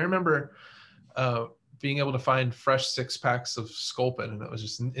IPA. I remember being able to find fresh 6-packs of Sculpin, and it was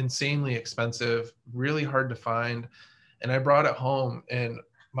just insanely expensive, really hard to find. And I brought it home, and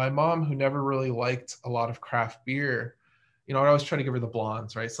my mom, who never really liked a lot of craft beer, I always try to give her the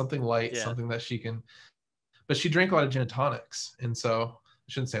blondes, right? Something light, Yeah. something that she can, but she drank a lot of gin and tonics. And so I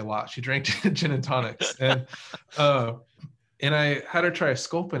shouldn't say a lot. She drank gin and tonics. And I had her try a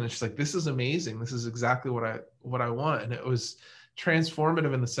Sculpin, and she's like, "This is amazing. This is exactly what I want." And it was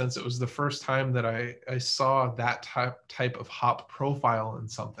transformative in the sense it was the first time that I saw that type of hop profile in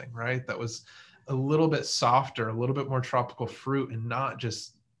something, right? That was a little bit softer, a little bit more tropical fruit, and not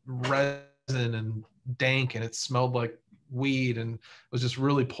just resin and dank, and it smelled like weed, and was just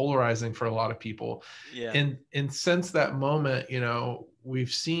really polarizing for a lot of people. Yeah. And since that moment,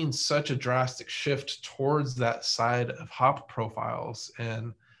 we've seen such a drastic shift towards that side of hop profiles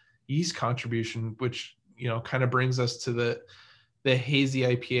and yeast contribution, which kind of brings us to the hazy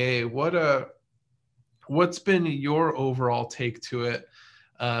IPA. What's been your overall take to it,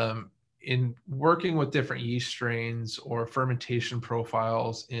 in working with different yeast strains or fermentation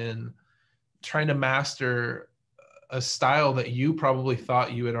profiles, in trying to master a style that you probably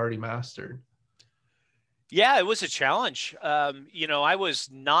thought you had already mastered? Yeah, it was a challenge. I was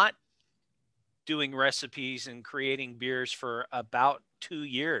not doing recipes and creating beers for about 2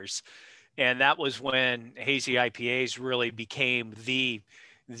 years. And that was when hazy IPAs really became the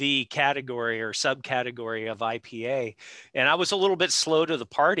category or subcategory of IPA. And I was a little bit slow to the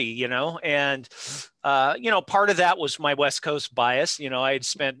party, and part of that was my West Coast bias. I had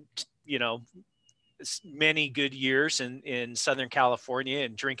spent, many good years in Southern California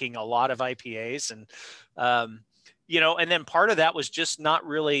and drinking a lot of IPAs. And then part of that was just not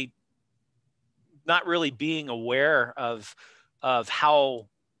really being aware of how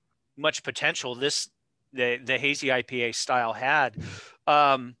much potential the hazy IPA style had.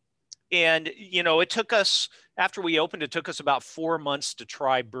 And it took us, after we opened, it took us about 4 months to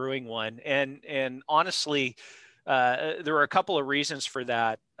try brewing one. And honestly, there were a couple of reasons for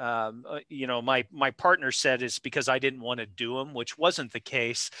that. My partner said it's because I didn't want to do them, which wasn't the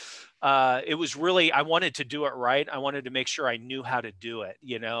case. It was really, I wanted to do it right. I wanted to make sure I knew how to do it,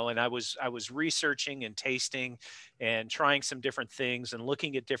 and I was researching and tasting and trying some different things and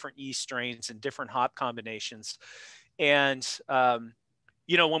looking at different yeast strains and different hop combinations. And,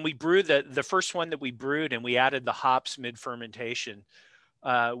 when we brewed the first one that we brewed and we added the hops mid fermentation,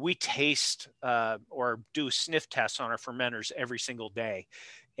 we taste or do sniff tests on our fermenters every single day.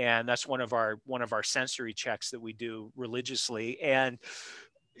 And that's one of our sensory checks that we do religiously. And,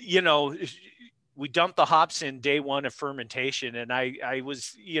 we dumped the hops in day one of fermentation. And I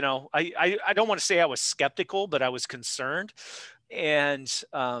was, I don't want to say I was skeptical, but I was concerned. And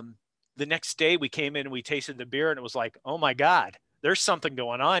the next day we came in and we tasted the beer, and it was like, oh my God, there's something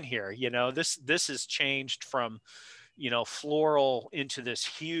going on here. This has changed from, floral into this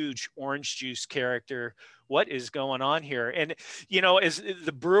huge orange juice character. What is going on here? And, as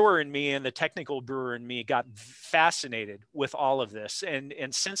the brewer in me and the technical brewer in me got fascinated with all of this. And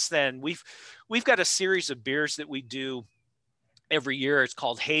since then we've got a series of beers that we do every year. It's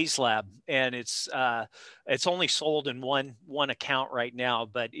called Haze Lab, and it's only sold in one account right now,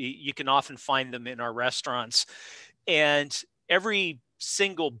 but you can often find them in our restaurants. And every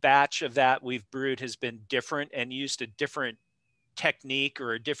single batch of that we've brewed has been different and used a different technique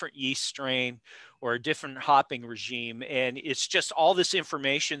or a different yeast strain or a different hopping regime. And it's just all this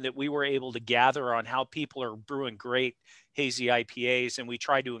information that we were able to gather on how people are brewing great hazy IPAs. And we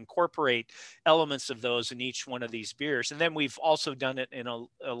try to incorporate elements of those in each one of these beers. And then we've also done it in a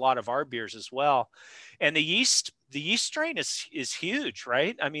lot of our beers as well. And the yeast strain is huge,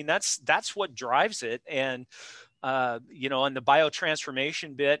 right? I mean, that's what drives it. And on the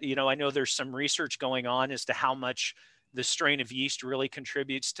biotransformation bit, I know there's some research going on as to how much the strain of yeast really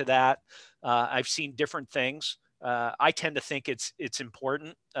contributes to that. I've seen different things. I tend to think it's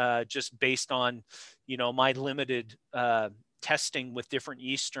important, just based on, my limited testing with different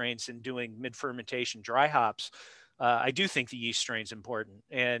yeast strains and doing mid-fermentation dry hops. I do think the yeast strain's important,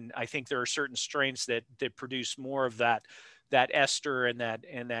 and I think there are certain strains that produce more of that ester and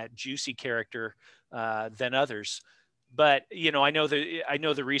that juicy character than others. But I know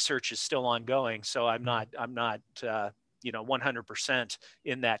the research is still ongoing, so I'm not 100%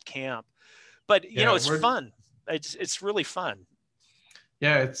 in that camp. But Yeah, it's fun. It's really fun.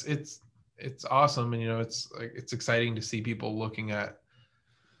 yeah, it's awesome, and it's exciting to see people looking at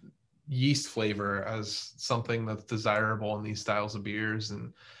yeast flavor as something that's desirable in these styles of beers.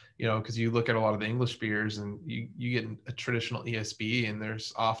 And because you look at a lot of the English beers and you get a traditional ESB, and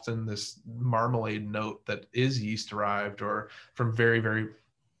there's often this marmalade note that is yeast derived or from very, very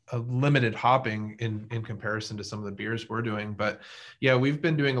limited hopping in comparison to some of the beers we're doing. But yeah, we've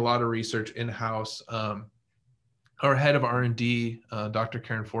been doing a lot of research in-house. Our head of R&D, Dr.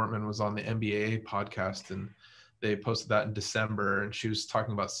 Karen Fortman, was on the MBA podcast, and they posted that in December, and she was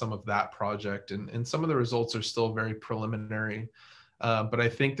talking about some of that project, and some of the results are still very preliminary. But I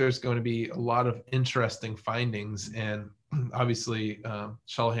think there's going to be a lot of interesting findings, and obviously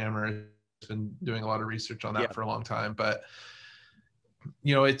Shellhammer has been doing a lot of research on that for a long time. But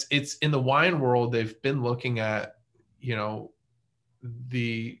it's in the wine world, they've been looking at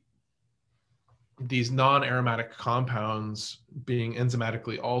these non-aromatic compounds being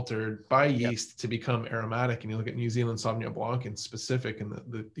enzymatically altered by yeast to become aromatic. And you look at New Zealand Sauvignon Blanc in specific, and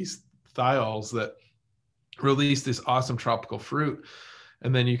these thiols that release this awesome tropical fruit.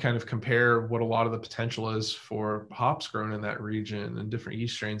 And then you kind of compare what a lot of the potential is for hops grown in that region and different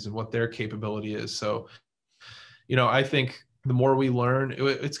yeast strains and what their capability is. So, I think the more we learn,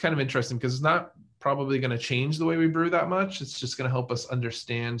 it's kind of interesting because it's not probably going to change the way we brew that much. It's just going to help us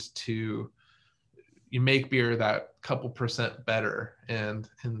understand you make beer that couple percent better and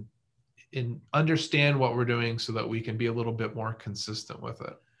understand what we're doing so that we can be a little bit more consistent with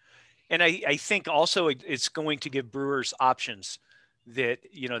it. And I think also it's going to give brewers options that,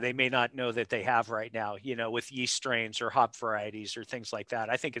 they may not know that they have right now, with yeast strains or hop varieties or things like that.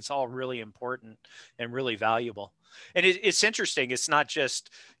 I think it's all really important and really valuable. And it's interesting. It's not just,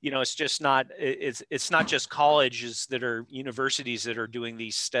 it's not just colleges that are universities that are doing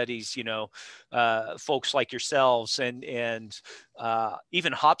these studies, folks like yourselves and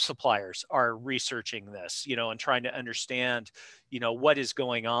even hop suppliers are researching this, and trying to understand, what is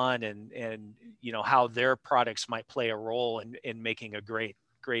going on and how their products might play a role in making a great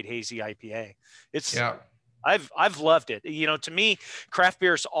hazy IPA. I've loved it. To me, craft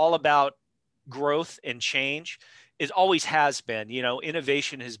beer is all about growth and change. It always has been.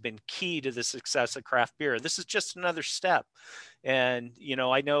 Innovation has been key to the success of craft beer. This is just another step. And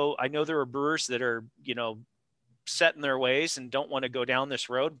I know there are brewers that are set in their ways and don't want to go down this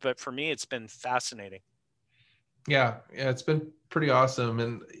road, but for me it's been fascinating. Yeah, it's been pretty awesome.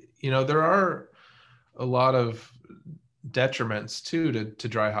 And there are a lot of detriments too to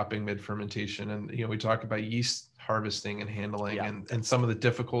dry hopping mid fermentation, and we talk about yeast harvesting and handling, and some of the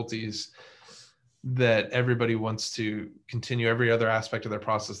difficulties that everybody wants to continue every other aspect of their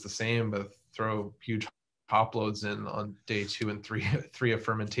process the same, but throw huge hop loads in on day 2 and 3 of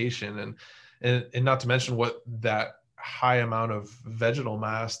fermentation, and not to mention what that high amount of vegetal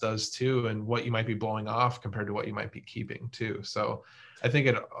mass does too, and what you might be blowing off compared to what you might be keeping too. So I think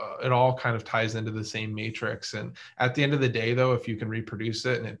it all kind of ties into the same matrix. And at the end of the day, though, if you can reproduce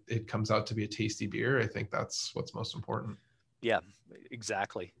it and it comes out to be a tasty beer, I think that's what's most important. Yeah,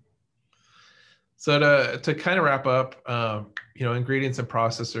 exactly. So to kind of wrap up, ingredients and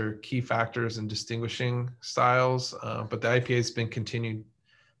process are key factors in distinguishing styles, but the IPA has been continued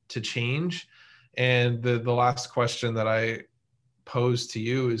to change. And the last question that I pose to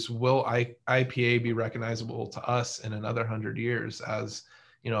you is, will IPA be recognizable to us in another 100 years? As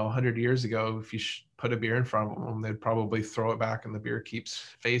 100 years ago, if you put a beer in front of them, they'd probably throw it back in the beer keep's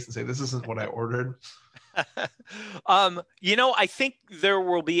face and say, this isn't what I ordered. I think there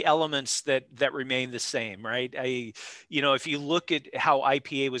will be elements that remain the same, right? If you look at how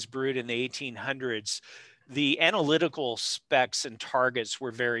IPA was brewed in the 1800s, the analytical specs and targets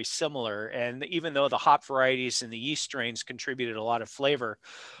were very similar. And even though the hop varieties and the yeast strains contributed a lot of flavor,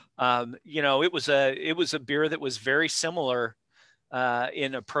 it was a beer that was very similar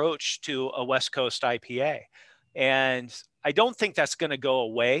in approach to a West Coast IPA. And I don't think that's going to go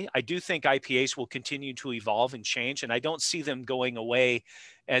away. I do think IPAs will continue to evolve and change, and I don't see them going away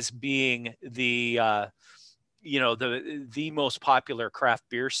as being the most popular craft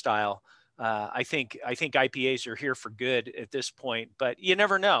beer style. I think IPAs are here for good at this point, but you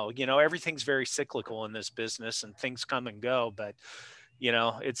never know. Everything's very cyclical in this business, and things come and go. But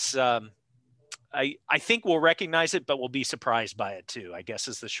it's I think we'll recognize it, but we'll be surprised by it too, I guess,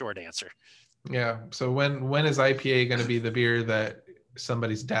 is the short answer. Yeah. So when is IPA going to be the beer that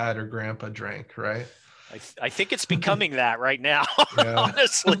somebody's dad or grandpa drank, right? I think it's becoming that right now,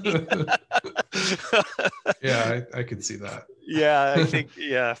 honestly. Yeah, I could see that. Yeah, I think,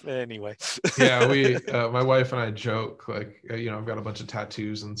 yeah, anyway. Yeah, we, my wife and I joke, like, I've got a bunch of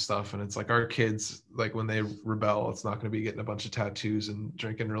tattoos and stuff, and it's like our kids, like when they rebel, it's not going to be getting a bunch of tattoos and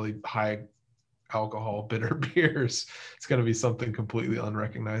drinking really high alcohol bitter beers. It's going to be something completely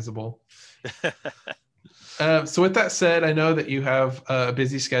unrecognizable. So with that said, I know that you have a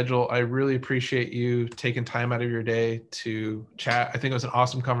busy schedule. I really appreciate you taking time out of your day to chat. I think it was an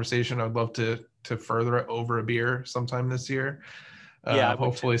awesome conversation. I'd love to further it over a beer sometime this year. Yeah, I would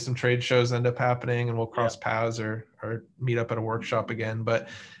Hopefully too. some trade shows end up happening and we'll Yeah. cross paths or meet up at a workshop again. But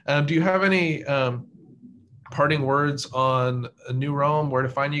do you have any parting words on a New Realm, where to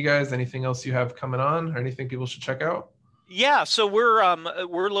find you guys, anything else you have coming on or anything people should check out? Yeah, so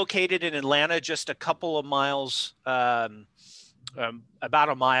we're located in Atlanta, just a couple of miles, about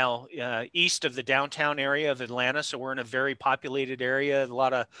a mile east of the downtown area of Atlanta. So we're in a very populated area, a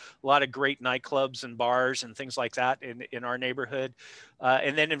lot of great nightclubs and bars and things like that in our neighborhood.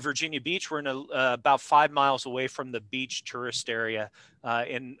 And then in Virginia Beach, we're in about 5 miles away from the beach tourist area,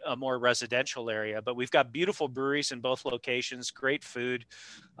 in a more residential area. But we've got beautiful breweries in both locations, great food.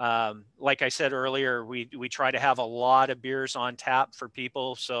 Like I said earlier, we try to have a lot of beers on tap for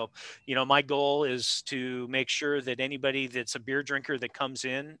people. So, my goal is to make sure that anybody that's a beer drinker that comes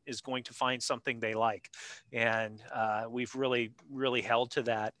in is going to find something they like, and we've really held to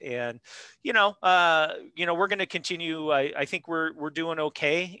that. And we're going to continue. I think we're doing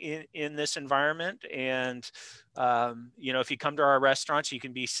okay in this environment. And if you come to our restaurants, you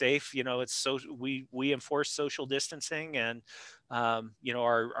can be safe. It's so we enforce social distancing, and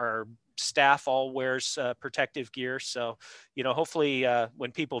our staff all wears protective gear. So, hopefully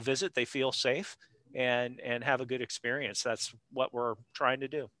when people visit, they feel safe and have a good experience. That's what we're trying to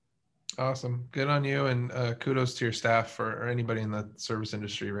do. Awesome. Good on you. And kudos to your staff or anybody in the service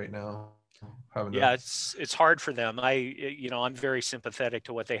industry right now having to. Yeah, it's hard for them. I'm very sympathetic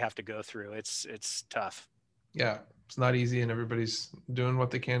to what they have to go through. It's tough. Yeah, it's not easy and everybody's doing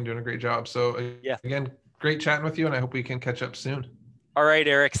what they can, doing a great job. So Yeah. again, great chatting with you and I hope we can catch up soon. All right,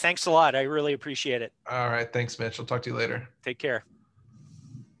 Eric. Thanks a lot. I really appreciate it. All right. Thanks, Mitch. I'll talk to you later. Take care.